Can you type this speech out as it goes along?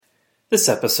This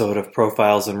episode of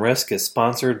Profiles in Risk is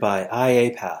sponsored by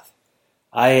IAPath.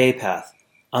 IAPath,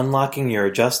 unlocking your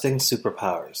adjusting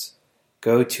superpowers.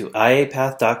 Go to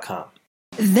iapath.com.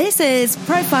 This is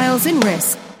Profiles in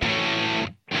Risk.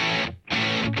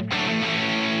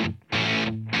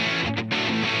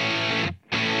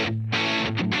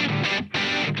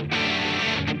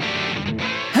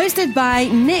 Hosted by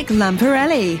Nick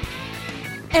Lamparelli.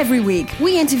 Every week,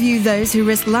 we interview those who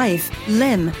risk life,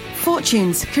 limb,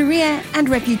 fortunes, career, and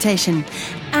reputation,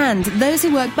 and those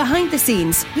who work behind the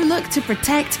scenes who look to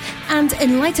protect and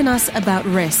enlighten us about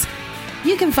risk.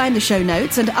 You can find the show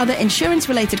notes and other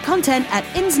insurance-related content at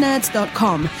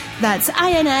insnerds.com. That's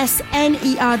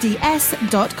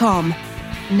insnerds.com.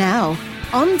 Now,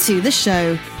 on to the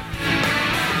show.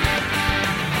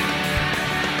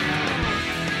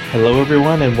 Hello,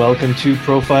 everyone, and welcome to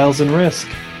Profiles in Risk.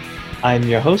 I'm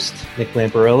your host, Nick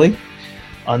Lamparelli.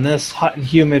 On this hot and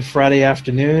humid Friday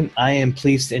afternoon, I am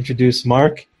pleased to introduce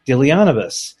Mark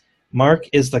Delianovas. Mark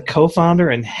is the co-founder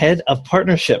and head of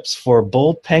partnerships for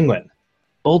Bold Penguin.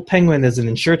 Bold Penguin is an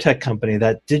insurtech company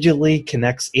that digitally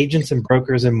connects agents and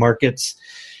brokers in markets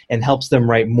and helps them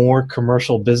write more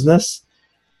commercial business.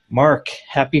 Mark,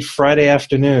 happy Friday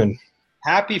afternoon.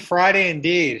 Happy Friday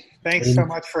indeed. Thanks so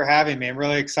much for having me. I'm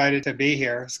really excited to be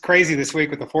here. It's crazy this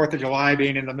week with the 4th of July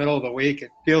being in the middle of the week.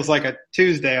 It feels like a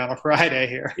Tuesday on a Friday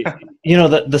here. You know,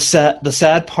 the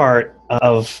sad part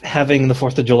of having the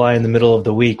 4th of July in the middle of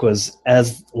the week was,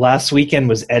 as last weekend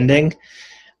was ending,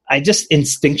 I just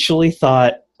instinctually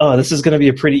thought, oh, this is going to be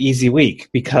a pretty easy week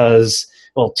because,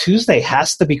 well, Tuesday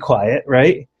has to be quiet,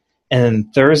 right?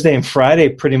 And Thursday and Friday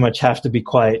pretty much have to be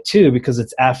quiet too because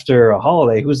it's after a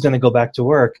holiday. Who's going to go back to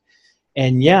work?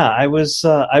 And yeah, I was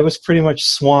pretty much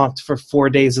swamped for 4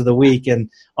 days of the week, and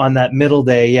on that middle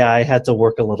day, I had to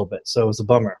work a little bit, so it was a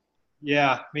bummer.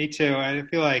 Yeah, me too. I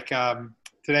feel like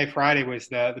today, Friday, was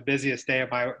the busiest day of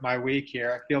my week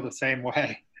here. I feel the same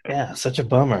way. Yeah, such a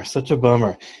bummer.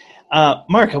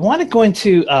 Mark, I want to go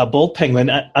into Bold Penguin.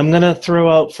 I'm going to throw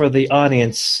out for the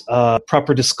audience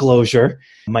proper disclosure.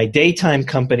 My daytime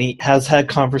company has had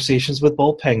conversations with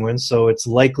Bold Penguin, so it's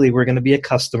likely we're going to be a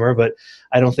customer, but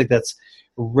I don't think that's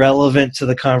relevant to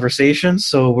the conversation.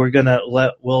 So we're going to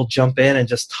let Will jump in and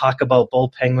just talk about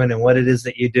Bold Penguin and what it is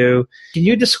that you do. Can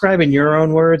you describe in your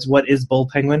own words what is Bold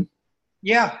Penguin?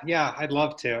 Yeah, I'd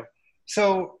love to.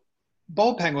 So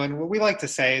Bold Penguin, what we like to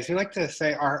say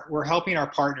we're helping our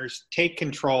partners take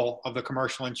control of the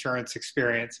commercial insurance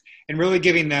experience and really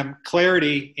giving them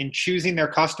clarity in choosing their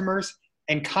customers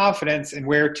and confidence in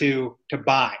where to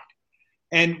buy.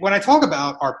 And when I talk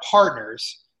about our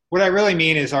partners, what I really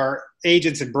mean is our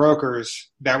agents and brokers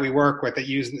that we work with that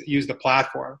use the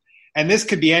platform. And this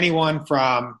could be anyone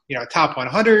from, top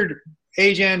 100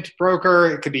 agent,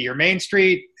 broker. It could be your main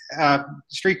street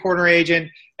corner agent,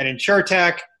 an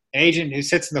insurtech, an agent who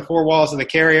sits in the four walls of the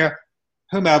carrier,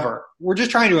 whomever. We're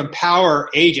just trying to empower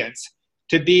agents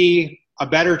to be a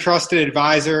better trusted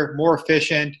advisor, more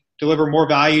efficient, deliver more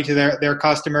value to their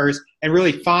customers, and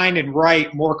really find and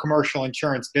write more commercial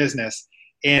insurance business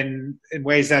in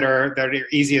ways that are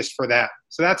easiest for them.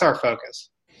 So that's our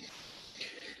focus.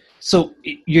 So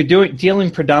you're dealing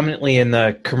predominantly in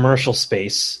the commercial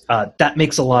space. That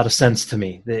makes a lot of sense to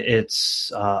me.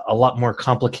 It's a lot more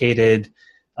complicated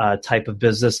type of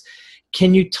business.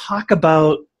 Can you talk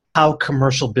about how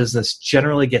commercial business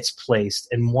generally gets placed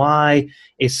and why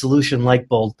a solution like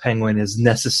Bold Penguin is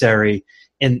necessary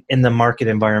in the market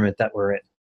environment that we're in?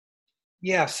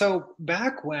 Yeah, so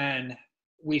back when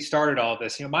we started all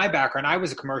this, my background, I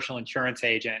was a commercial insurance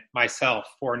agent myself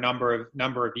for a number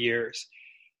of years.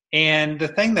 And the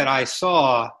thing that I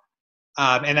saw,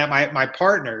 and that my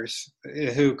partners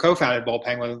who co-founded Bold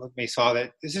Penguin with me saw,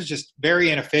 that this is just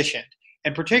very inefficient.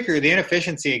 And particularly the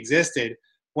inefficiency existed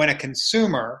when a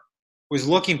consumer was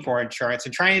looking for insurance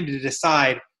and trying to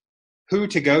decide who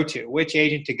to go to, which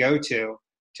agent to go to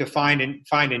find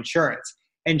insurance.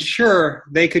 And sure,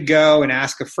 they could go and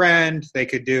ask a friend, they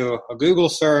could do a Google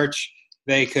search,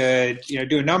 they could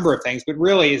do a number of things, but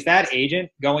really, is that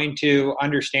agent going to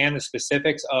understand the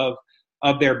specifics of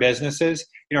their businesses?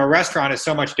 A restaurant is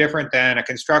so much different than a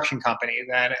construction company,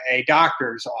 than a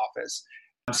doctor's office,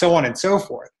 and so on and so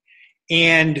forth.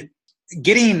 And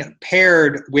getting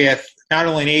paired with not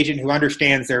only an agent who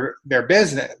understands their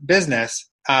business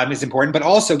is important, but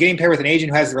also getting paired with an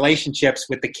agent who has relationships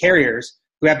with the carriers,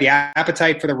 who have the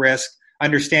appetite for the risk,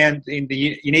 understand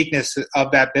the uniqueness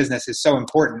of that business is so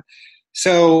important.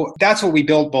 So that's what we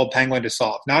built Bold Penguin to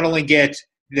solve. Not only get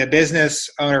the business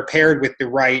owner paired with the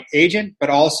right agent, but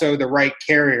also the right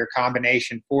carrier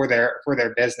combination for their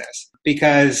business.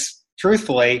 Because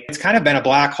truthfully, it's kind of been a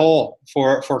black hole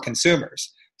for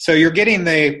consumers. So you're getting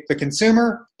the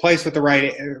consumer placed with the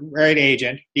right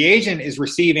agent. The agent is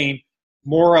receiving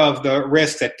more of the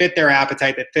risks that fit their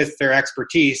appetite, that fits their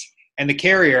expertise, and the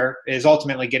carrier is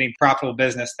ultimately getting profitable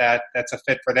business that's a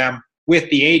fit for them with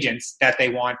the agents that they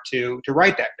want to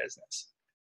write that business.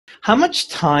 How much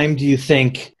time do you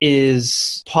think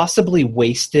is possibly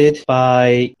wasted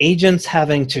by agents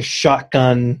having to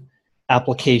shotgun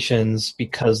applications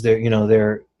because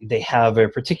they have a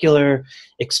particular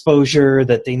exposure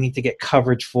that they need to get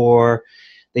coverage for?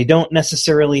 They don't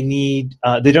necessarily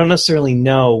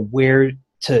know where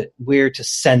to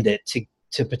send it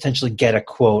to potentially get a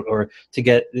quote or to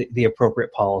get the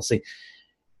appropriate policy.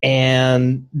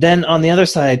 And then on the other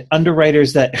side,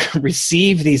 underwriters that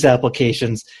receive these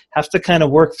applications have to kind of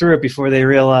work through it before they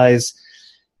realize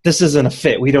this isn't a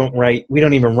fit. We don't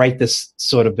even write this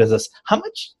sort of business. How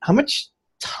much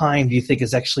time do you think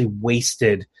is actually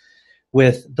wasted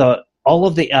with all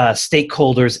of the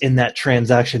stakeholders in that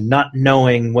transaction not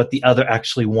knowing what the other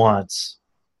actually wants?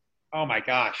 Oh my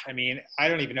gosh. I mean, I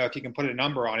don't even know if you can put a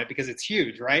number on it because it's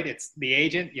huge, right? It's the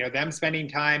agent, them spending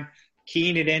time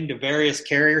keying it into various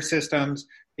carrier systems,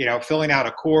 filling out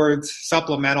accords,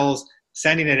 supplementals,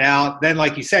 sending it out. Then,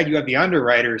 like you said, you have the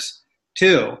underwriters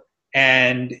too.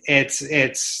 And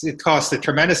it costs a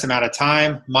tremendous amount of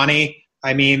time, money.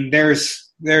 I mean,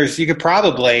 you could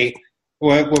probably,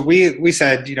 what we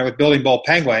said, with building Bold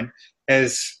Penguin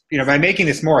is, by making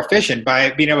this more efficient,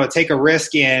 by being able to take a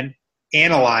risk in,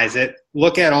 analyze it,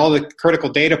 look at all the critical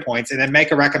data points, and then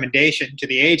make a recommendation to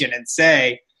the agent and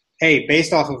say, hey,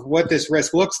 based off of what this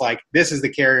risk looks like, this is the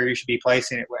carrier you should be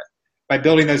placing it with. By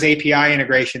building those API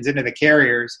integrations into the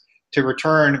carriers to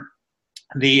return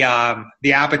the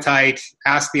appetite,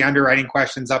 ask the underwriting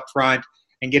questions up front,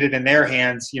 and get it in their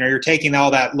hands, you're taking all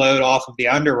that load off of the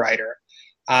underwriter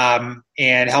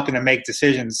and helping them make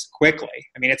decisions quickly.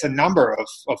 I mean, it's a number of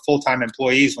full-time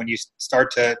employees when you start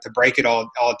to break it all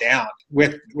down.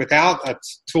 Without a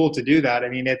tool to do that, I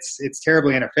mean, it's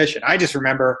terribly inefficient. I just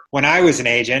remember when I was an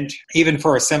agent, even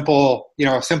for a simple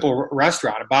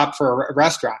restaurant, a BOP for a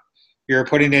restaurant, you're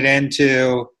putting it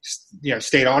into,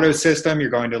 State Auto System, you're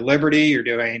going to Liberty, you're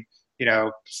doing,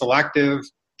 Selective,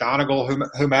 Donegal,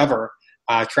 whomever,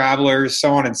 Travelers,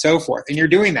 so on and so forth. And you're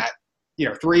doing that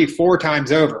 3-4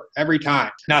 times over every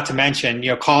time. Not to mention,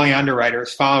 calling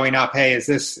underwriters, following up, hey, is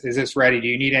this ready? Do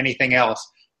you need anything else?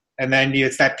 And then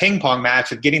it's that ping pong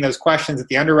match of getting those questions that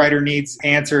the underwriter needs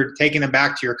answered, taking them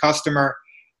back to your customer,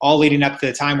 all leading up to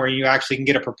the time where you actually can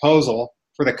get a proposal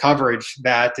for the coverage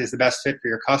that is the best fit for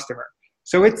your customer.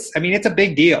 So it's a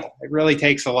big deal. It really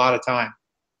takes a lot of time.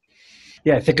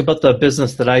 Yeah, I think about the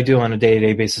business that I do on a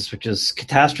day-to-day basis, which is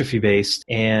catastrophe-based,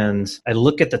 and I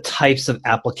look at the types of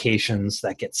applications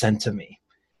that get sent to me.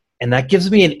 And that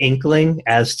gives me an inkling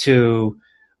as to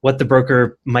what the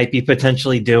broker might be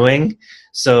potentially doing.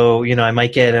 So, I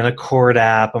might get an Accord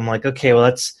app. I'm like, okay, well,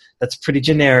 that's pretty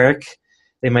generic.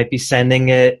 They might be sending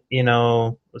it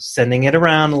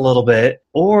around a little bit.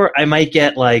 Or I might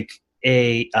get like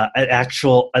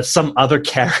some other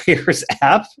carrier's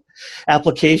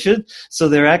application. So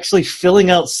they're actually filling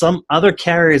out some other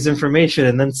carrier's information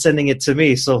and then sending it to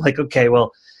me. So like, okay,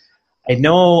 well, I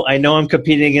know I'm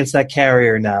competing against that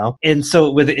carrier now. And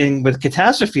so with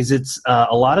catastrophes, it's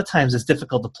a lot of times it's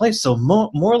difficult to place. So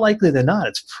more likely than not,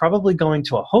 it's probably going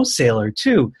to a wholesaler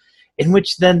too, in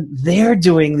which then they're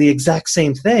doing the exact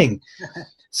same thing.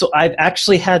 So I've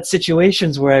actually had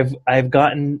situations where I've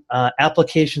gotten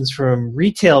applications from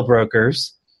retail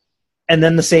brokers and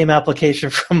then the same application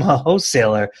from a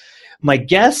wholesaler. My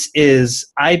guess is,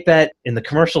 I bet in the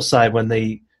commercial side, when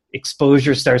the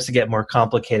exposure starts to get more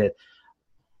complicated,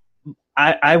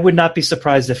 I would not be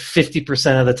surprised if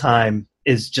 50% of the time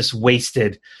is just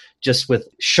wasted just with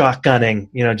shotgunning,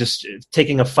 just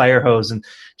taking a fire hose and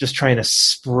just trying to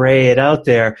spray it out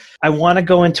there. I want to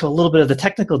go into a little bit of the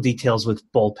technical details with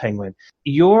Bold Penguin.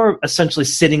 You're essentially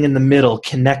sitting in the middle,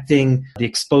 connecting the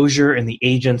exposure and the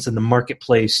agents in the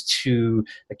marketplace to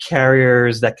the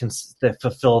carriers that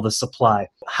fulfill the supply.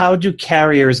 How do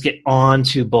carriers get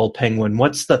onto Bold Penguin?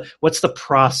 What's the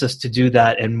process to do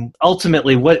that? And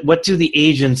ultimately, what do the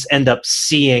agents end up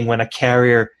seeing when a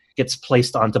carrier gets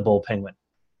placed onto Bold Penguin?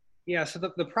 Yeah, so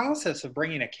the process of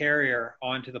bringing a carrier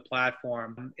onto the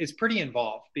platform is pretty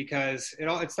involved because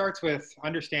it starts with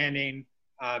understanding,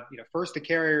 first the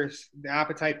carriers, the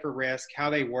appetite for risk, how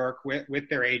they work with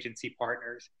their agency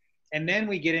partners, and then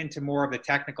we get into more of the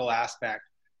technical aspect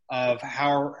of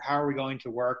how are we going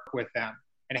to work with them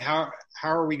and how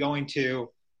are we going to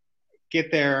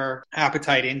get their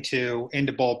appetite into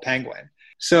Bold Penguin.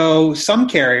 So some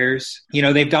carriers,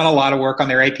 they've done a lot of work on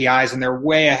their APIs and they're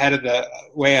way ahead of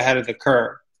the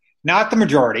curve. Not the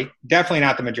majority, definitely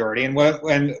not the majority. And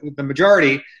when the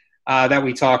majority that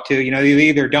we talk to, they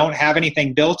either don't have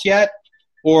anything built yet,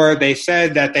 or they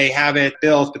said that they have it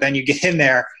built, but then you get in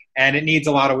there and it needs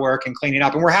a lot of work and cleaning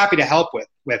up. And we're happy to help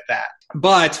with that.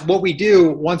 But what we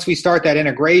do once we start that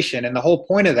integration, and the whole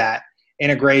point of that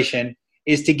integration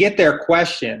is to get their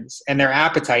questions and their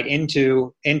appetite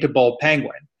into Bold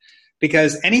Penguin.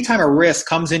 Because anytime a risk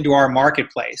comes into our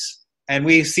marketplace, and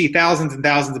we see thousands and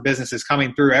thousands of businesses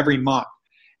coming through every month,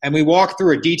 and we walk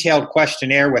through a detailed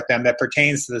questionnaire with them that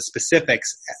pertains to the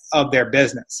specifics of their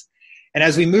business. And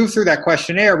as we move through that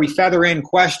questionnaire, we feather in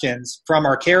questions from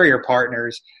our carrier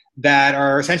partners that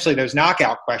are essentially those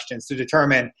knockout questions to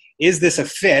determine, is this a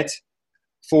fit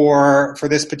for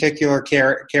this particular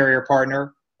carrier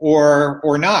partner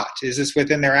or not? Is this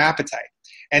within their appetite?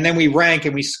 And then we rank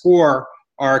and we score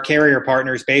our carrier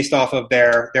partners based off of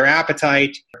their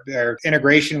appetite, their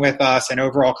integration with us, and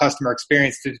overall customer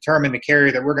experience to determine the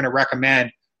carrier that we're going to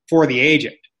recommend for the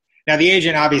agent. Now, the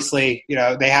agent, obviously,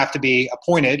 they have to be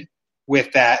appointed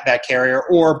with that carrier,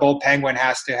 or Bold Penguin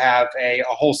has to have a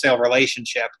wholesale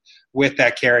relationship with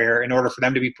that carrier in order for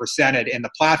them to be presented in the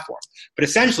platform. But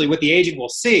essentially what the agent will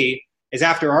see is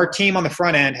after our team on the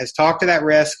front end has talked to that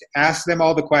risk, asked them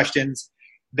all the questions,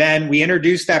 then we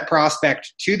introduce that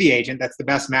prospect to the agent that's the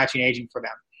best matching agent for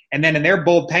them. And then in their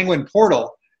Bold Penguin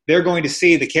portal, they're going to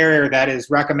see the carrier that is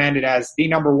recommended as the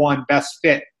number one best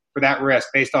fit for that risk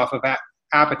based off of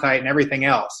appetite and everything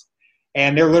else.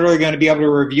 And they're literally going to be able to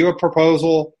review a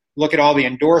proposal, look at all the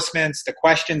endorsements, the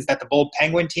questions that the Bold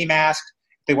Penguin team asked.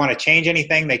 If they want to change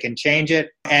anything, they can change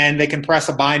it, and they can press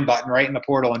a bind button right in the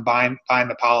portal and bind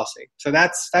the policy. So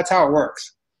that's how it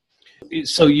works.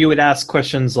 So you would ask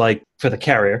questions like, for the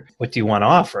carrier, what do you want to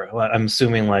offer? I'm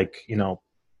assuming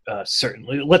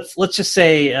certainly. Let's just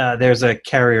say there's a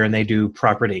carrier and they do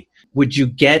property. Would you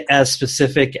get as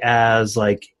specific as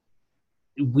the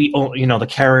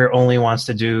carrier only wants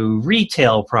to do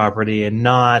retail property and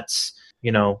not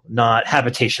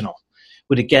habitational?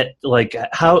 Would it get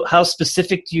how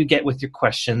specific do you get with your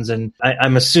questions? And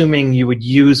I'm assuming you would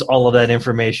use all of that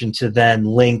information to then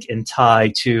link and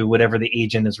tie to whatever the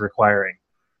agent is requiring.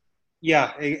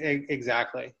 Yeah,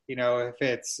 exactly. If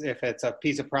it's a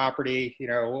piece of property,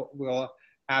 we'll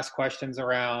ask questions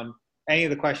around any of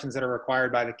the questions that are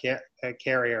required by the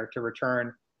carrier to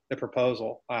return the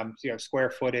proposal.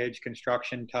 Square footage,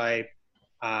 construction type,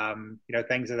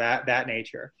 things of that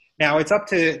nature. Now it's up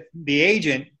to the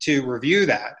agent to review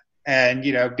that and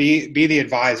be the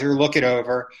advisor, look it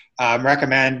over,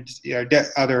 recommend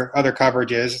other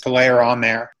coverages to layer on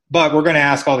there. But we're going to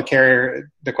ask all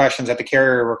the questions that the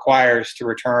carrier requires to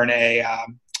return a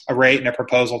rate and a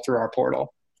proposal through our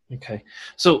portal. Okay,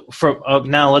 so from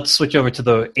now let's switch over to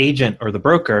the agent or the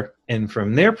broker, and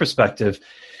from their perspective,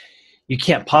 you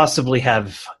can't possibly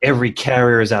have every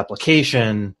carrier's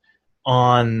application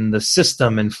on the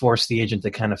system and force the agent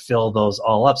to kind of fill those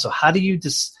all up. So how do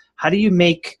you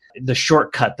make the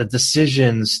shortcut, the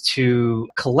decisions to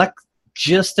collect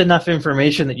just enough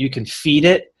information that you can feed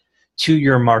it to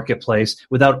your marketplace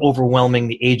without overwhelming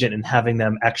the agent and having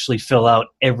them actually fill out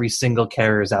every single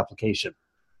carrier's application?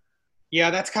 Yeah,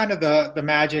 that's kind of the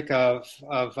magic of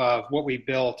what we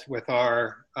built with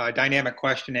our dynamic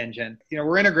question engine.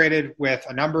 We're integrated with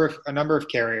a number of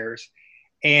carriers,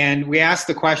 and we ask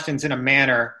the questions in a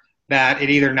manner that it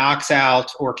either knocks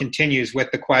out or continues with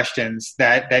the questions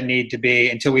that need to be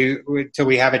until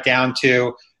we have it down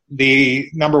to the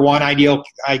number one ideal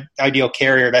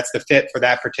carrier that's the fit for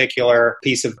that particular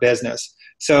piece of business.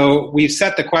 So we've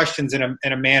set the questions in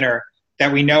a manner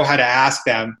that we know how to ask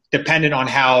them, dependent on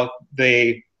how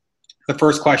the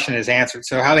first question is answered.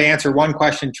 So how they answer one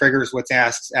question triggers what's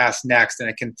asked next, and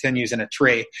it continues in a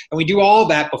tree. And we do all of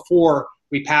that before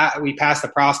we pass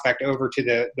the prospect over to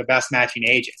the best matching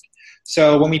agent.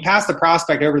 So when we pass the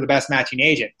prospect over to the best matching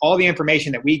agent, all the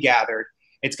information that we gathered,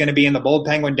 it's going to be in the Bold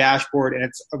Penguin dashboard,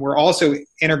 and we're also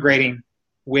integrating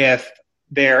with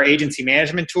their agency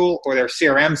management tool or their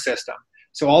CRM system.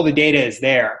 So all the data is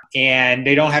there, and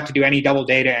they don't have to do any double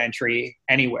data entry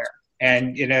anywhere.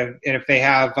 And if they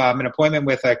have an appointment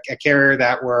with a carrier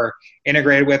that we're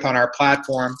integrated with on our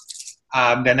platform,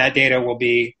 then that data will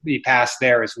be passed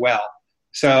there as well.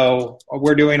 So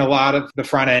we're doing a lot of the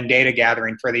front-end data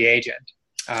gathering for the agent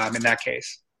in that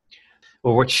case.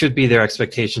 Well, what should be their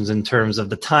expectations in terms of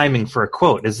the timing for a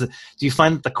quote? Do you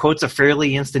find that the quotes are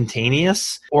fairly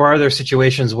instantaneous, or are there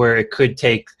situations where it could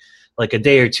take like a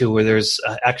day or two where there's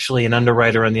actually an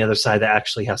underwriter on the other side that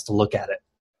actually has to look at it?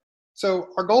 So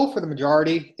our goal for the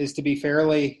majority is to be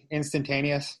fairly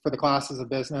instantaneous for the classes of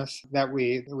business that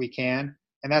we can.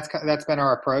 And that's been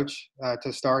our approach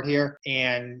to start here.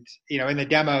 And, in the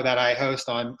demo that I host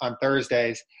on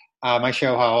Thursdays, I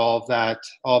show how all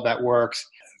of that works.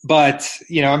 But,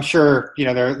 I'm sure,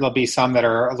 there'll be some that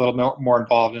are a little more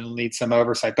involved and will need some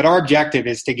oversight. But our objective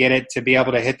is to get it to be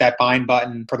able to hit that bind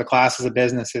button for the classes of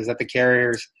businesses that the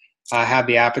carriers have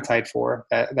the appetite for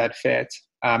that fit,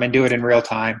 and do it in real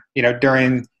time,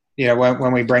 during,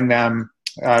 when we bring them,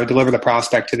 deliver the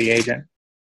prospect to the agent.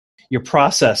 Your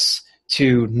process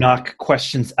to knock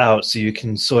questions out so you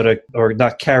can or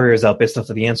knock carriers out based off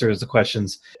of the answers to the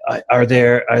questions.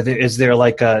 Is there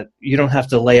like you don't have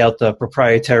to lay out the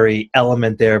proprietary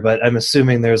element there, but I'm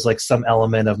assuming there's like some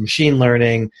element of machine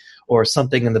learning or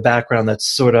something in the background that's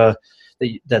sort of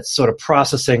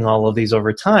processing all of these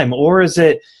over time? Or is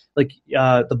it like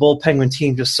the Bold Penguin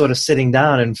team just sort of sitting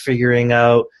down and figuring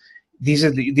out these are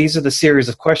the series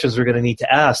of questions we're going to need to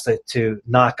ask to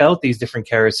knock out these different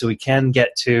carriers so we can get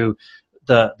to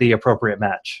the appropriate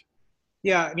match?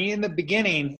 Yeah, I mean, in the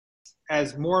beginning,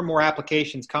 as more and more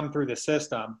applications come through the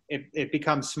system, it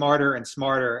becomes smarter and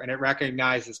smarter, and it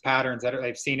recognizes patterns that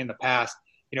they've seen in the past,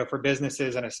 for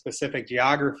businesses in a specific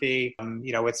geography,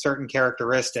 with certain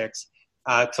characteristics,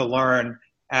 to learn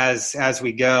as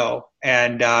we go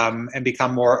and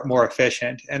become more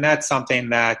efficient. And that's something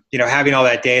that, having all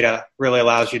that data really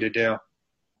allows you to do.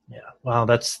 Yeah. Wow.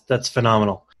 That's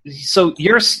phenomenal. So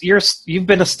you've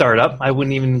been a startup. I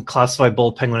wouldn't even classify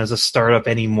Bold Penguin as a startup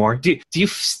anymore. Do you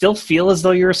still feel as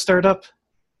though you're a startup?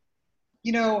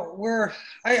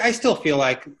 I still feel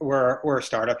like we're a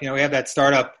startup. We have that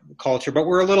startup culture, but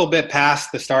we're a little bit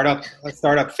past the startup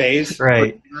phase.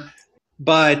 Right.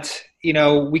 But,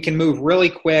 we can move really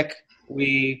quick.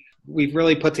 We've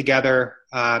really put together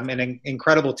an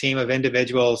incredible team of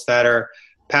individuals that are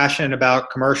passionate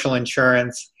about commercial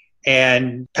insurance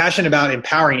and passionate about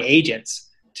empowering agents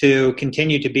to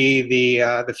continue to be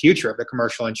the future of the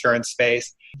commercial insurance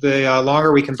space. The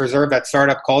longer we can preserve that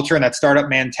startup culture and that startup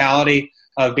mentality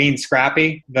of being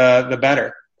scrappy, the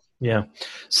better. Yeah.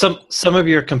 Some of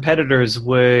your competitors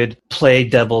would play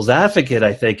devil's advocate,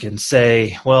 I think, and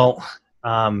say, well,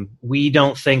 we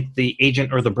don't think the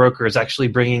agent or the broker is actually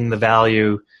bringing the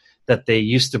value that they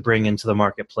used to bring into the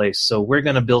marketplace. So we're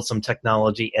going to build some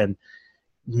technology and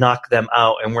knock them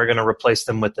out, and we're going to replace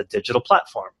them with a digital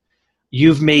platform.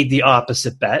 You've made the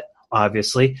opposite bet,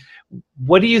 obviously.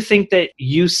 What do you think that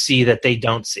you see that they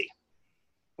don't see?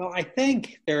 Well, I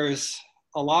think there's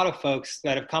a lot of folks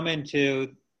that have come into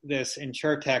this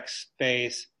insurtech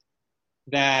space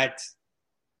that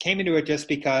came into it just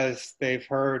because they've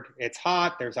heard it's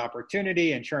hot, there's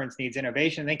opportunity, insurance needs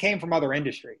innovation. They came from other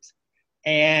industries,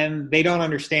 and they don't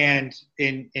understand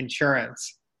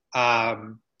insurance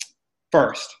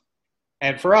first.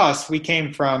 And for us, we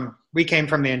came from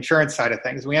the insurance side of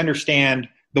things. We understand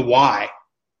the why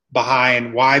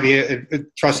behind why the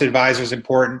trusted advisor is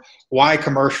important, why in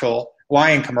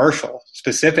commercial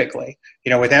specifically,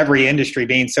 with every industry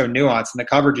being so nuanced and the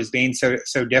coverages being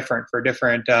so different for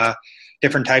different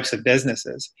types of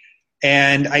businesses.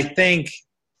 And I think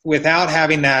without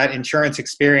having that insurance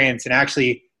experience and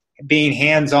actually being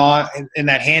hands-on in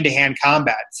that hand-to-hand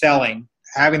combat, selling,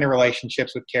 having the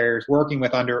relationships with carriers, working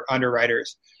with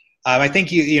underwriters, I think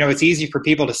it's easy for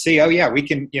people to see, oh yeah, we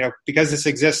can, because this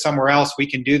exists somewhere else, we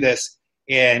can do this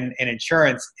in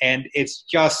insurance, and it's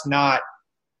just not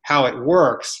how it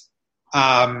works.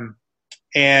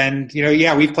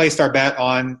 We've placed our bet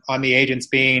on the agents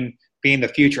being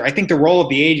the future. I think the role of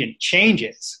the agent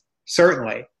changes,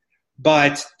 certainly,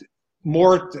 but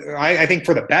more, I think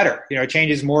for the better. It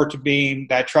changes more to being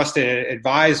that trusted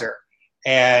advisor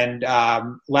and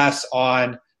less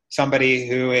on somebody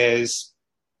who is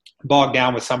bogged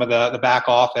down with some of the back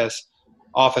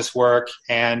office work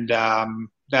and of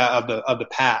the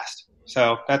past.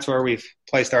 So that's where we've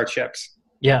placed our chips.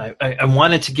 Yeah, I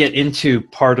wanted to get into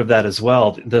part of that as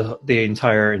well. The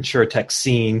entire insurtech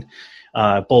scene.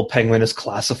 Bold Penguin is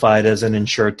classified as an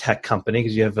insurtech company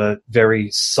because you have a very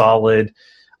solid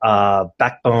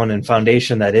backbone and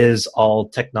foundation that is all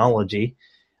technology.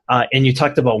 And you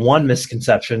talked about one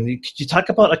misconception. Could you talk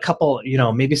about a couple,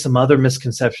 maybe some other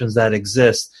misconceptions that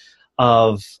exist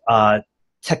of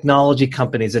technology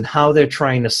companies and how they're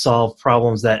trying to solve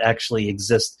problems that actually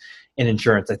exist in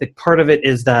insurance? I think part of it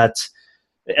is that,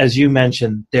 as you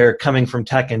mentioned, they're coming from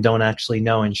tech and don't actually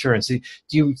know insurance. Do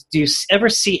you ever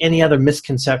see any other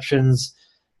misconceptions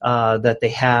that they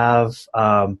have?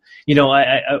 One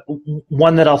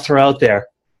that I'll throw out there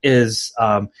is,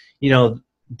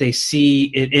 they see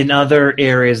it in other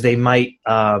areas. They might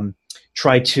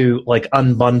try to like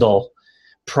unbundle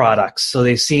products. So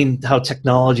they've seen how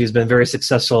technology has been very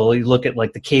successful. You look at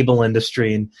like the cable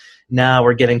industry, and now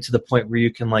we're getting to the point where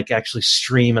you can like actually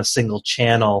stream a single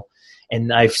channel.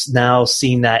 And I've now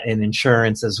seen that in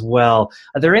insurance as well.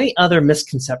 Are there any other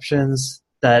misconceptions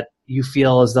that you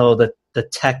feel as though the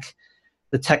tech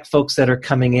folks that are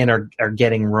coming in are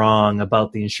getting wrong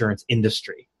about the insurance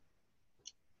industry?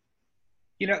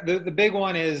 The big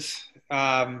one is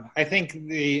I think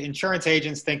the insurance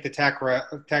agents think the tech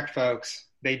folks,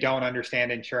 they don't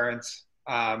understand insurance.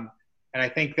 And I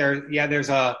think there's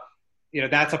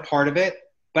that's a part of it.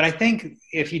 But I think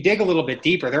if you dig a little bit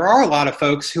deeper, there are a lot of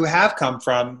folks who have come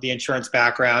from the insurance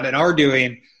background and are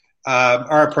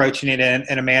approaching it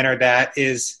in a manner that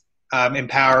is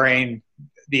empowering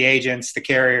the agents, the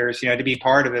carriers, to be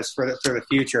part of this for the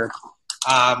future.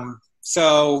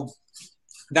 So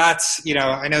that's,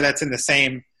 I know that's in the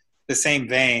same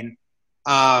vein.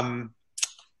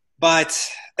 But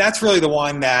that's really the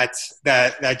one that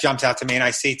jumps out to me, and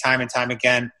I see time and time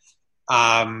again.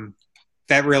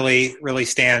 That really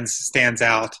stands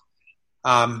out.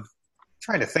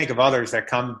 Trying to think of others that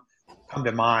come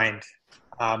to mind.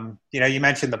 You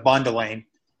mentioned the bundling,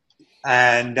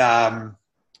 and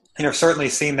certainly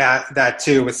seen that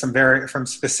too with from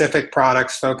specific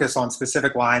products focused on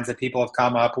specific lines that people have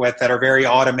come up with that are very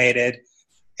automated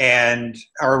and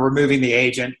are removing the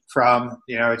agent from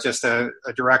just a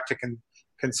direct to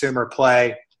consumer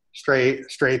play straight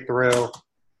through.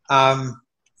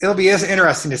 It'll be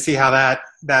interesting to see how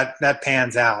that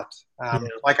pans out.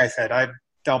 Like I said, I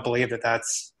don't believe that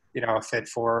that's a fit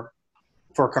for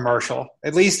commercial.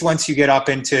 At least once you get up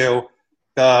into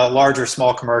the larger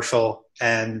small commercial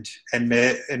and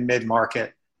mid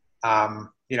market.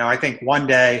 I think one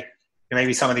day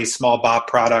maybe some of these small BOP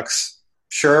products,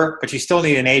 sure, but you still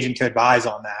need an agent to advise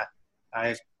on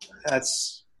that.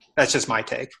 That's just my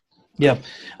take. Yeah.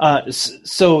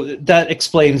 So that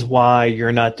explains why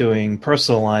you're not doing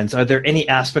personal lines. Are there any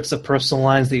aspects of personal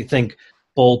lines that you think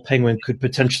Bold Penguin could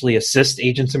potentially assist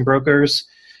agents and brokers?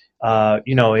 I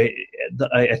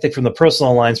think from the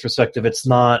personal lines perspective, it's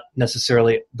not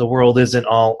necessarily, the world isn't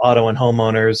all auto and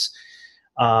homeowners.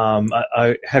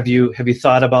 Have you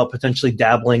thought about potentially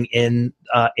dabbling in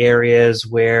areas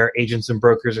where agents and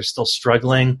brokers are still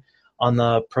struggling on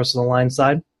the personal line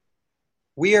side?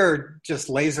 We are just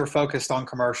laser focused on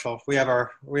commercial. We have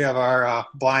our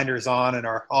blinders on and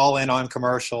are all in on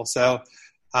commercial. So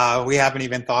we haven't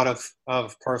even thought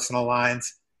of personal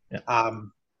lines. Yeah.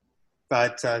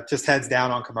 But just heads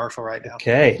down on commercial right now.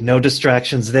 Okay, no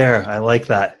distractions there. I like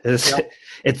that.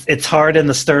 It's hard in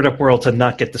the startup world to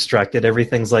not get distracted.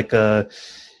 Everything's like a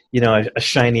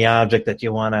shiny object that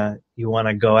you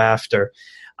wanna go after.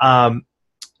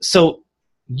 So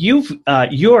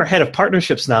you're head of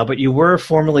partnerships now, but you were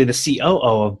formerly the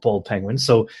COO of Bold Penguin.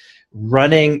 So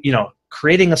running,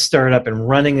 creating a startup and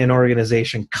running an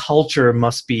organization, culture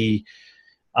must be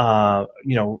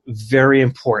very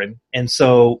important. And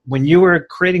so when you were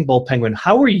creating Bold Penguin,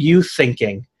 how were you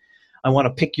thinking? I want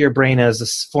to pick your brain as a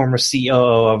former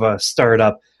COO of a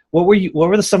startup. What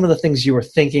were some of the things you were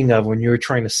thinking of when you were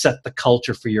trying to set the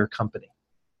culture for your company?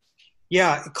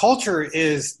 Yeah, culture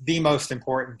is the most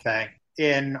important thing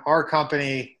in our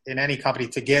company, in any company,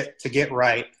 to get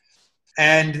right.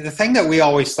 And the thing that we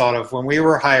always thought of when we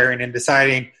were hiring and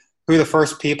deciding who the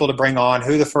first people to bring on,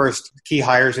 who the first key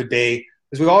hires would be,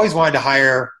 is we always wanted to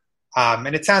hire,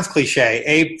 and it sounds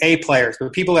cliche, A players,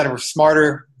 but people that were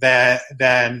smarter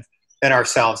than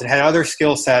ourselves and had other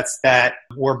skill sets that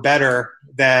were better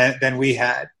than we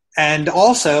had. And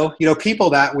also, people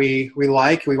that we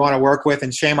like, we want to work with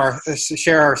and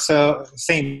share our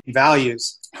same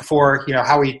values for,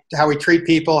 how we treat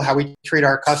people, how we treat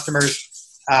our customers,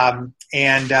 and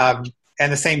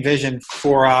the same vision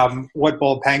for what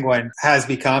Bold Penguin has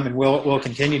become and will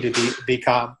continue to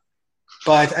become.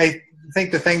 But I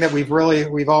think the thing that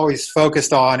we've always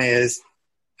focused on is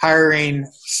hiring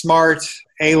smart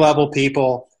A-level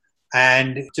people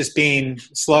and just being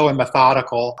slow and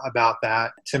methodical about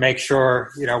that to make sure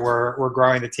we're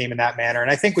growing the team in that manner. And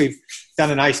I think we've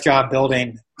done a nice job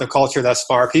building the culture thus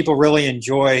far. People really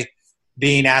enjoy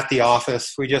being at the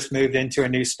office. We just moved into a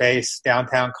new space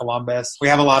downtown Columbus. We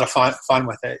have a lot of fun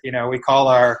with it. We call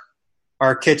our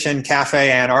kitchen Cafe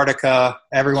Antarctica.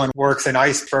 Everyone works in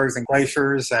icebergs and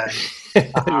glaciers, and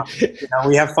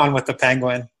we have fun with the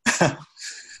penguin.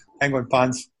 Penguin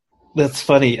puns. That's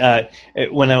funny.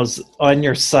 When I was on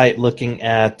your site looking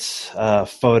at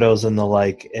photos and the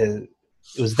like,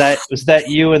 was that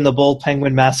you in the Bold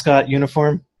Penguin mascot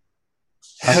uniform?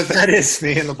 That is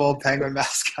me in the Bold Penguin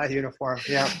mascot uniform.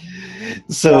 Yeah.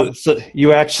 So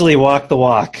you actually walk the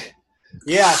walk.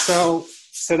 Yeah, so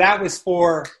that was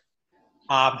for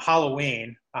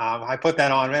Halloween. I put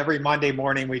that on every Monday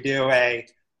morning. We do a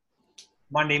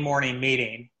Monday morning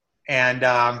meeting, and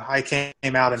I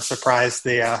came out and surprised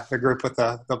the group with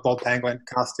the Bold Penguin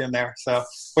costume there. So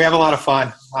we have a lot of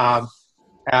fun.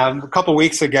 A couple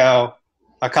weeks ago,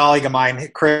 a colleague of mine,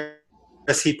 Chris,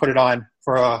 he put it on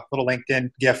for a little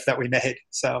LinkedIn GIF that we made.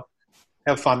 So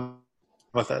have fun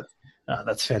with it.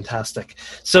 That's fantastic.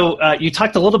 So you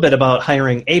talked a little bit about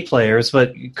hiring A players,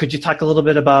 but could you talk a little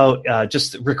bit about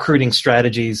just recruiting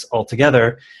strategies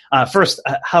altogether? First,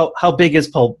 how big is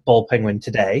Bold Penguin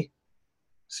today?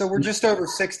 So we're just over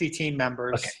 60 team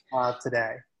members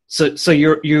today. So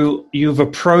you've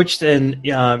approached and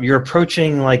you're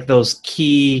approaching like those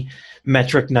key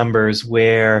metric numbers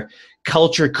where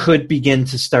culture could begin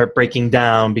to start breaking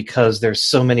down because there's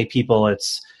so many people.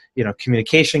 It's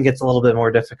communication gets a little bit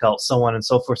more difficult, so on and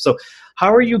so forth. So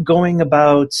how are you going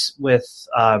about with,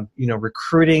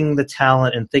 recruiting the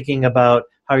talent and thinking about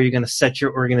how you're going to set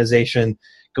your organization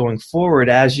going forward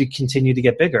as you continue to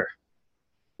get bigger?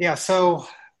 Yeah. So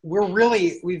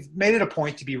we've made it a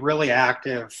point to be really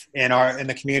active in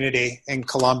the community in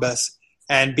Columbus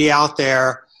and be out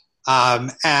there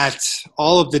at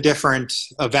all of the different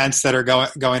events that are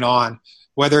going on,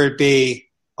 whether it be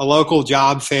a local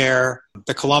job fair,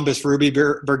 the Columbus Ruby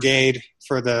Brigade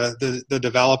for the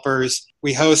developers.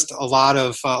 We host a lot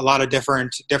of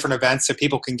different events so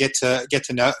people can get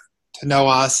to know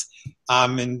us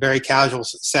in very casual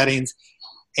settings,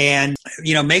 and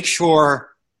make sure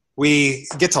we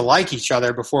get to like each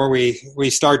other before we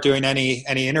start doing any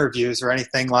interviews or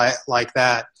anything like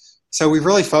that. So we've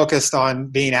really focused on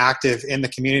being active in the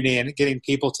community and getting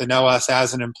people to know us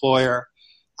as an employer.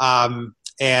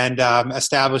 And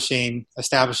establishing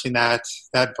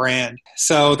that brand.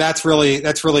 So that's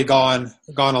really gone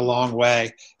a long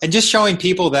way. And just showing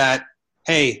people that,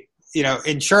 hey,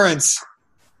 insurance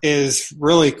is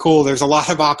really cool. There's a lot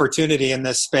of opportunity in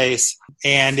this space,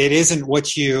 and it isn't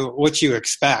what you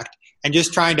expect. And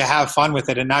just trying to have fun with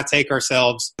it and not take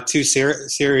ourselves too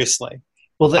seriously.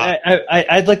 Well,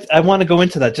 I want to go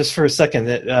into that just for a second.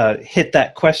 Hit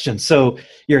that question. So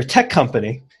you're a tech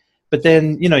company. But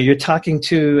then, you're talking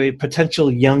to a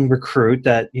potential young recruit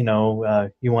that, you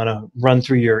want to run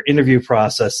through your interview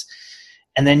process,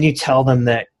 and then you tell them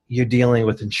that you're dealing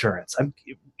with insurance. I'm,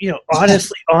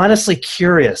 honestly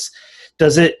curious.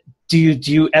 Do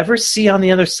you ever see on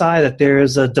the other side that there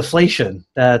is a deflation,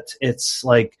 that it's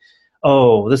like,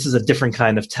 oh, this is a different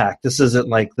kind of tech. This isn't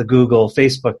like the Google,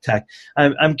 Facebook tech.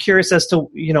 I'm curious as to,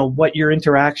 what your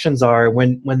interactions are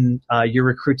when your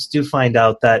recruits do find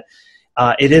out that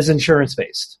it is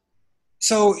insurance-based.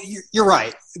 So you're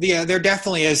right. There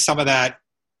definitely is some of that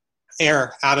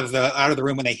air out of the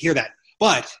room when they hear that.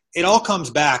 But it all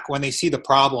comes back when they see the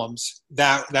problems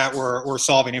that we're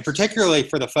solving, and particularly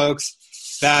for the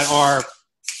folks that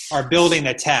are building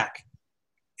the tech.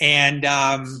 And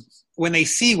when they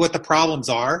see what the problems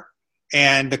are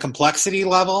and the complexity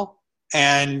level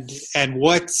and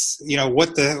what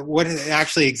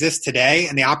actually exists today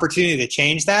and the opportunity to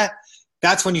change that,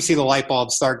 that's when you see the light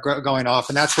bulbs start going off,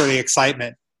 and that's where the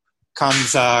excitement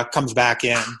comes back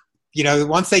in.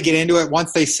 Once they get into it,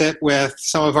 once they sit with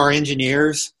some of our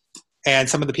engineers and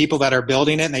some of the people that are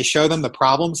building it, and they show them the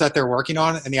problems that they're working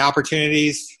on and the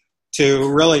opportunities to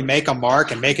really make a mark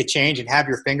and make a change and have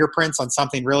your fingerprints on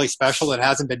something really special that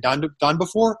hasn't been done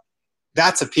before,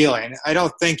 that's appealing. I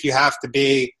don't think you have to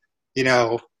be,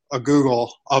 a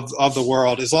Google of the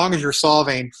world. As long as you're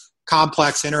solving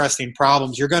complex, interesting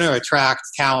problems, you're going to attract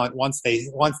talent once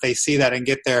they see that and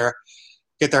get their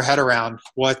head around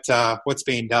what's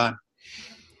being done.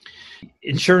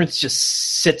 Insurance just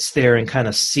sits there and kind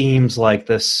of seems like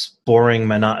this boring,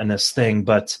 monotonous thing,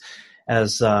 but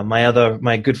as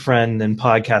my good friend and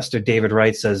podcaster David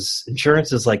Wright says,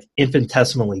 insurance is like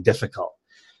infinitesimally difficult.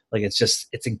 Like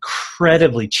it's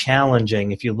incredibly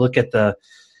challenging. If you look at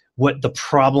what the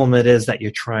problem it is that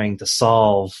you're trying to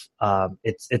solve,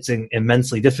 it's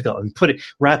immensely difficult. And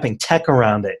wrapping tech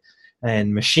around it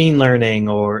and machine learning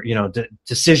or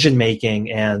decision making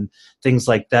and things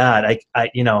like that,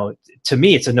 to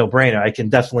me it's a no-brainer. I can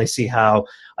definitely see how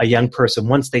a young person,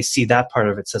 once they see that part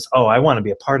of it, says, "Oh, I want to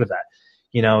be a part of that."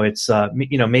 It's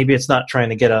maybe it's not trying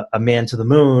to get a man to the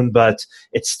moon, but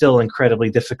it's still incredibly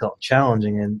difficult,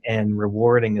 challenging, and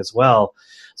rewarding as well.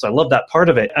 So I love that part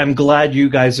of it. I'm glad you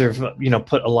guys have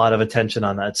put a lot of attention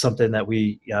on that. It's something that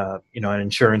we at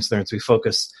Insurance Nerds we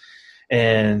focus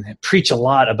and preach a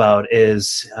lot about.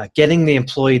 Is getting the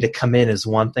employee to come in is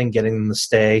one thing, getting them to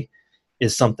stay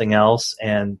is something else,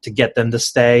 and to get them to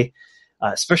stay,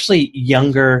 especially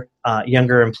younger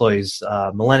younger employees,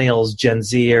 millennials, Gen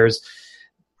Zers.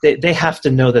 They have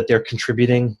to know that they're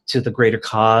contributing to the greater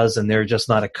cause, and they're just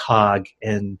not a cog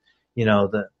in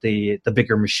the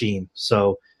bigger machine.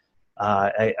 So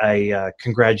I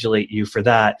congratulate you for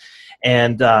that.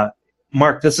 And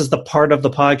Mark, this is the part of the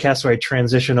podcast where I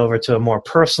transition over to a more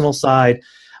personal side.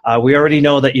 We already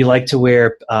know that you like to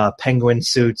wear penguin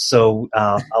suits, so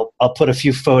I'll put a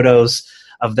few photos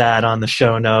of that on the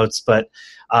show notes. But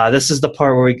this is the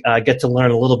part where we get to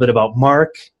learn a little bit about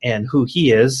Mark and who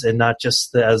he is, and not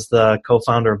just as the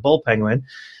co-founder of Bull Penguin.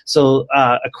 So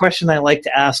a question I like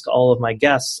to ask all of my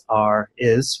guests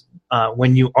is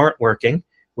when you aren't working,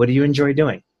 what do you enjoy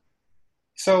doing?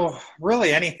 So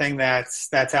really anything that's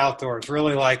outdoors.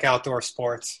 Really like outdoor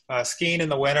sports. Skiing in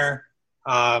the winter.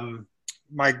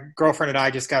 My girlfriend and I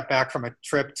just got back from a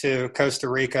trip to Costa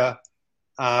Rica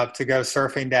to go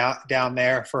surfing down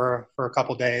there for a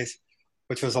couple days,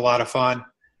 which was a lot of fun.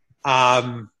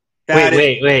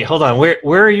 Wait, hold on.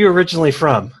 Where are you originally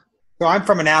from? So I'm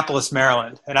from Annapolis,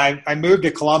 Maryland, and I moved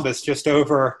to Columbus just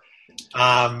over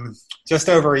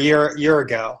a year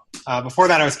ago. Before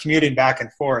that, I was commuting back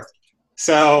and forth.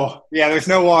 So yeah, there's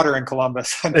no water in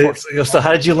Columbus. So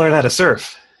how did you learn how to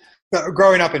surf?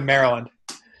 Growing up in Maryland.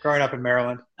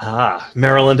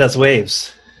 Maryland has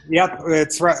waves. Yep,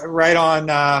 it's right on.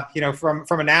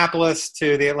 From Annapolis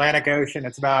to the Atlantic Ocean,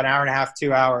 it's about an hour and a half,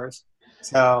 2 hours.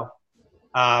 So,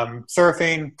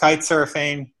 surfing, kite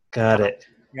surfing. Got it.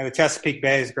 The Chesapeake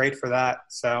Bay is great for that.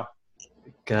 So,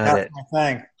 that's my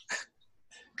thing.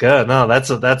 Good. No, that's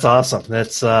awesome.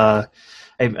 That's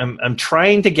I'm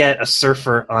trying to get a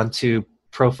surfer onto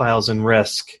Profiles in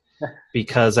Risk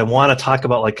because I want to talk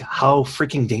about like how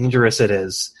freaking dangerous it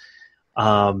is.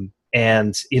 And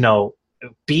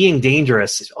being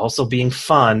dangerous is also being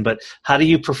fun, but how do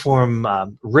you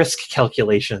perform risk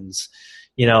calculations?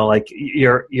 Like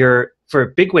you're for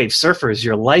big wave surfers,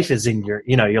 your life is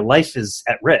your life is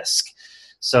at risk.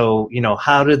 So,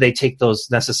 how do they take those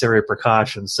necessary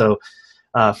precautions? So,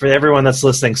 for everyone that's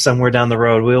listening, somewhere down the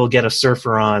road, we will get a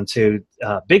surfer on to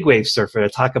big wave surfer to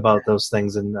talk about those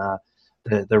things and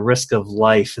the risk of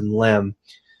life and limb.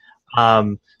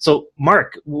 So,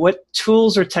 Mark, what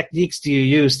tools or techniques do you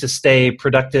use to stay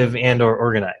productive and or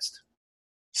organized?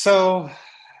 So,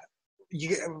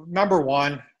 number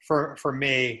one for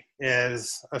me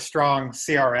is a strong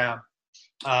CRM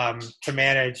to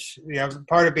manage.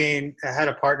 Part of being a head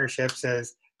of partnerships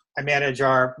is I manage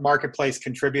our marketplace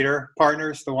contributor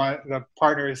partners, the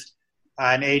partners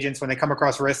and agents. When they come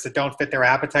across risks that don't fit their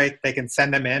appetite, they can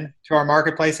send them in to our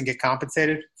marketplace and get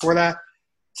compensated for that.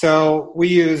 So I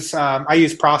use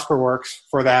ProsperWorks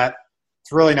for that.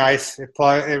 It's really nice. It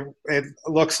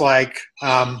looks like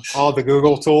all the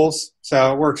Google tools,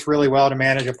 so it works really well to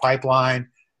manage a pipeline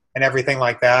and everything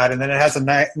like that. And then it has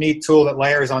a neat tool that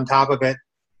layers on top of it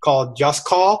called Just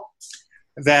Call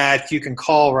that you can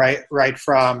call right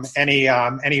from any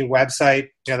website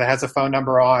that has a phone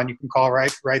number on. You can call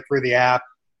right through the app.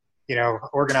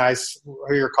 Organize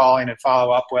who you're calling and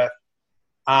follow up with.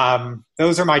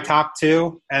 Those are my top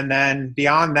two. And then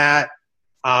beyond that,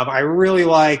 I really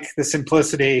like the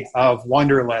simplicity of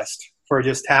Wunderlist for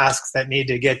just tasks that need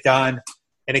to get done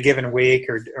in a given week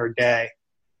or day.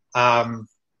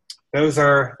 Those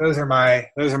are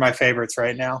my favorites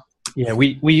right now. Yeah,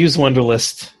 we use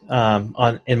Wunderlist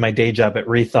in my day job at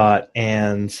Rethought,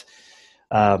 and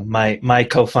my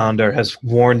co-founder has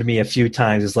warned me a few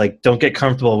times. Is like, don't get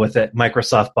comfortable with it.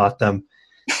 Microsoft bought them.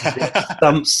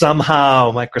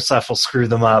 Somehow Microsoft will screw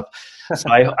them up. So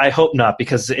I hope not,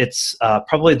 because it's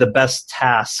probably the best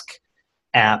task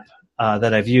app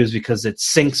that I've used because it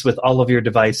syncs with all of your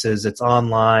devices. It's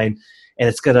online, and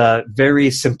it's got a very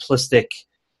simplistic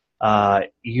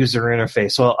user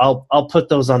interface. So I'll put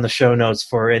those on the show notes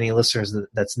for any listeners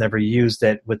that's never used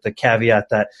it, with the caveat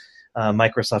that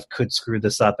Microsoft could screw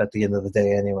this up at the end of the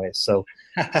day anyway. So,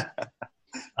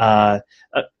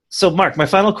 so Mark, my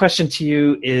final question to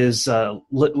you is: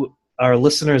 our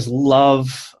listeners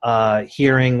love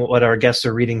hearing what our guests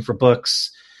are reading for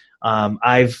books.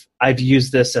 I've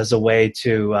used this as a way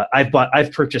to.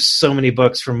 I've purchased so many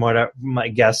books from what my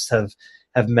guests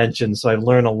have mentioned, so I've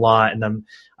learned a lot, and I'm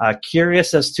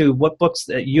curious as to what books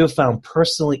that you have found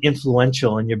personally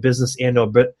influential in your business and or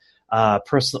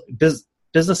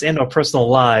business and or personal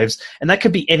lives, and that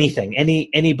could be anything,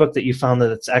 any book that you found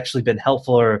that's actually been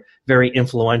helpful or very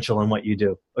influential in what you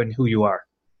do and who you are.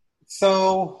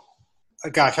 So,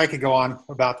 gosh, I could go on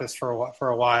about this for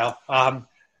a while.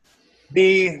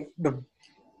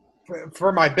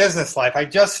 For my business life, I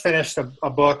just finished a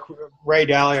book, Ray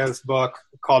Dalio's book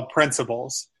called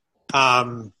Principles,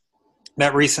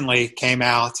 that recently came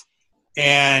out.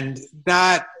 And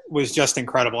that was just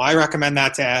incredible. I recommend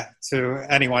that to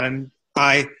anyone. And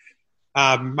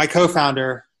my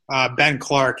co-founder, Ben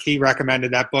Clark, he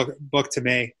recommended that book to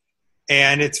me.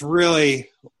 And it's really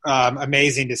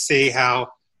amazing to see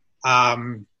how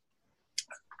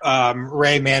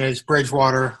Ray managed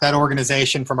Bridgewater, that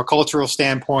organization, from a cultural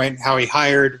standpoint, how he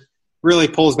hired, really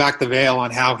pulls back the veil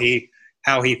on how he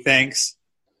thinks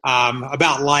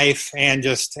about life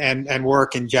and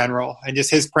work in general, and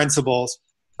just his principles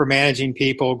for managing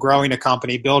people, growing a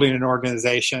company, building an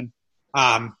organization.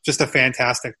 Just a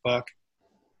fantastic book.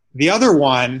 The other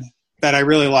one that I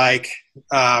really like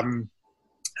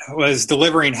was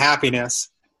Delivering Happiness,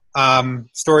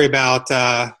 story about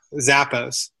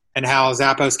Zappos and how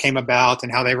Zappos came about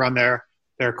and how they run their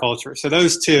culture. So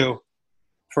those two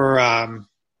for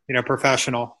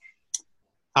professional.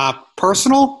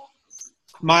 Personal,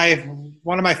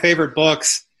 one of my favorite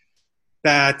books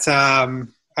that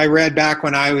I read back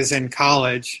when I was in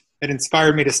college, it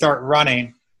inspired me to start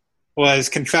running, was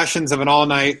Confessions of an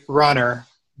All-Night Runner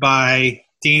by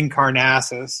Dean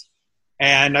Karnazes.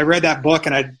 And I read that book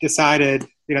and I decided,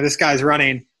 this guy's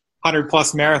running 100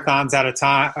 plus marathons at a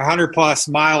time, 100 plus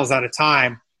miles at a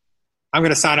time. I'm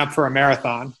going to sign up for a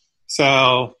marathon.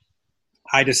 So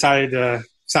I decided to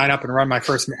sign up and run my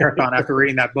first marathon after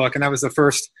reading that book. And that was the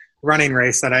first running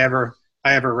race that I ever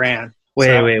ran.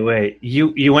 Wait.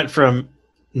 You went from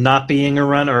not being a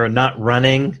runner or not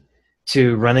running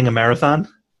to running a marathon?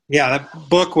 Yeah, that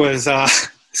book was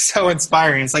so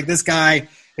inspiring. It's like this guy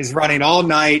is running all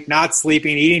night, not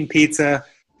sleeping, eating pizza.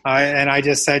 And I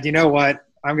just said, you know what?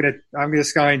 I'm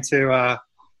just going to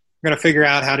figure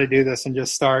out how to do this and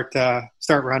just start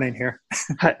running here.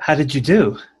 How did you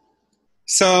do?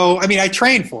 So, I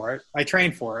trained for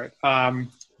it.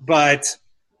 But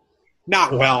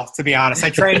not well, to be honest. I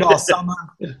trained all summer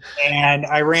and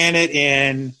I ran it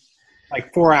in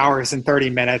like 4 hours and 30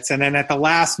 minutes. And then at the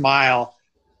last mile,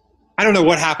 I don't know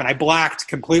what happened. I blacked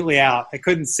completely out. I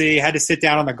couldn't see. I had to sit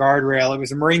down on the guardrail. It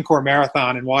was a Marine Corps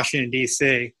marathon in Washington,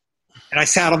 D.C. And I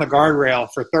sat on the guardrail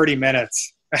for 30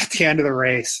 minutes at the end of the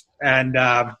race. And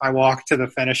I walked to the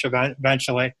finish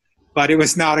eventually. But it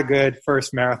was not a good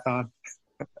first marathon.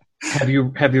 Have you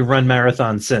run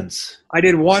marathons since? I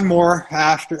did one more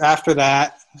after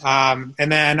that.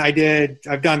 And then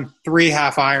I've done 3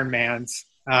 half Ironmans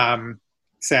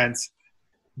since.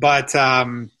 But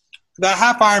the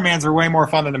half Ironmans are way more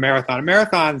fun than the marathon. A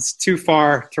marathon's too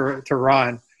far to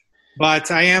run.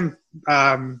 But I am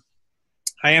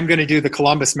going to do the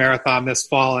Columbus Marathon this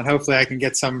fall, and hopefully I can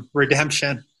get some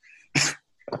redemption.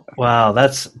 Wow,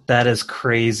 that is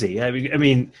crazy. I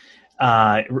mean,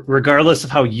 regardless of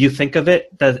how you think of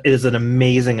it, that is an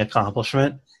amazing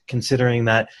accomplishment, considering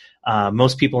that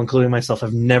most people, including myself,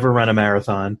 have never run a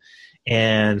marathon.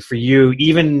 And for you,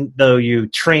 even though you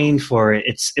trained for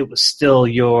it, it was still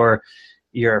your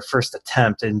first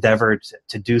endeavor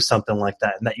to do something like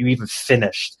that, and that you even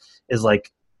finished is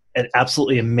like an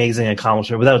absolutely amazing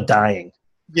accomplishment without dying.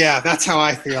 Yeah, that's how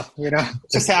I feel.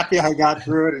 Just happy I got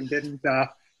through it and didn't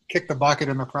kick the bucket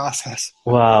in the process.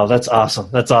 Wow, that's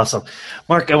awesome.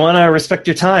 Mark, I want to respect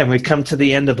your time. We've come to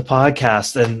the end of the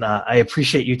podcast, and I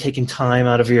appreciate you taking time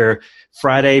out of your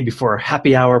Friday before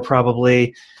happy hour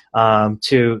probably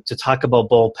to talk about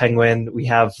Bold Penguin. We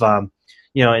have,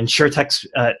 InsurTech,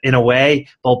 in a way,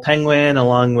 Bold Penguin,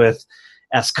 along with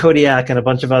Ask Kodiak and a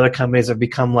bunch of other companies, have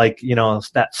become like,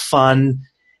 that fun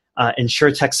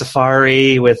InsurTech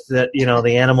safari with the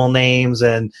animal names.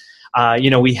 And,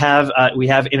 we have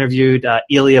interviewed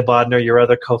Ilya Bodner, your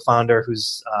other co-founder,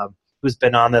 who's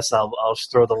been on this. I'll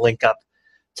just throw the link up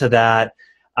to that.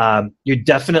 You're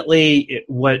definitely,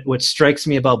 what strikes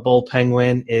me about Bold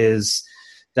Penguin is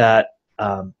that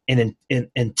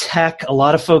in tech, a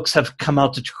lot of folks have come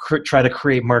out to try to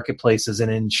create marketplaces. And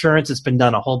in insurance, it's been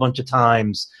done a whole bunch of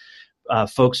times,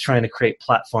 folks trying to create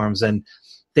platforms. And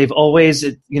they've always,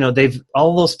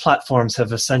 all those platforms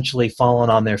have essentially fallen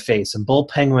on their face. And Bold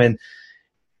Penguin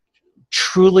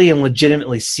truly and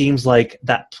legitimately seems like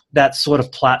that sort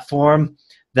of platform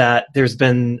that there's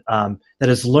been, that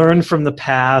has learned from the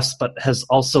past, but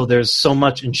there's so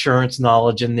much insurance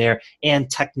knowledge in there and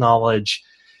tech knowledge.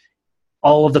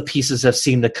 All of the pieces have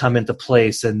seemed to come into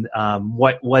place, and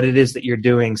what it is that you're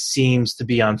doing seems to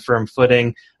be on firm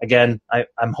footing. Again,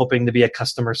 I'm hoping to be a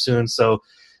customer soon, so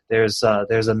there's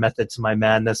a method to my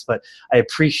madness. But I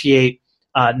appreciate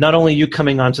not only you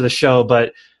coming onto the show,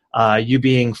 but you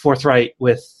being forthright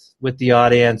with the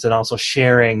audience and also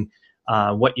sharing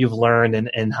what you've learned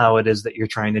and how it is that you're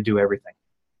trying to do everything.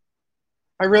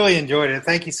 I really enjoyed it.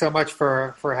 Thank you so much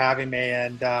for having me,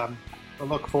 and we'll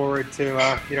look forward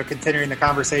to continuing the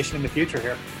conversation in the future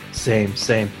here.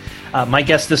 Same. My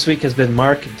guest this week has been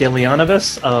Mark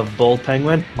Delianovas of Bold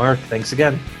Penguin. Mark, thanks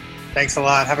again. Thanks a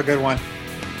lot. Have a good one.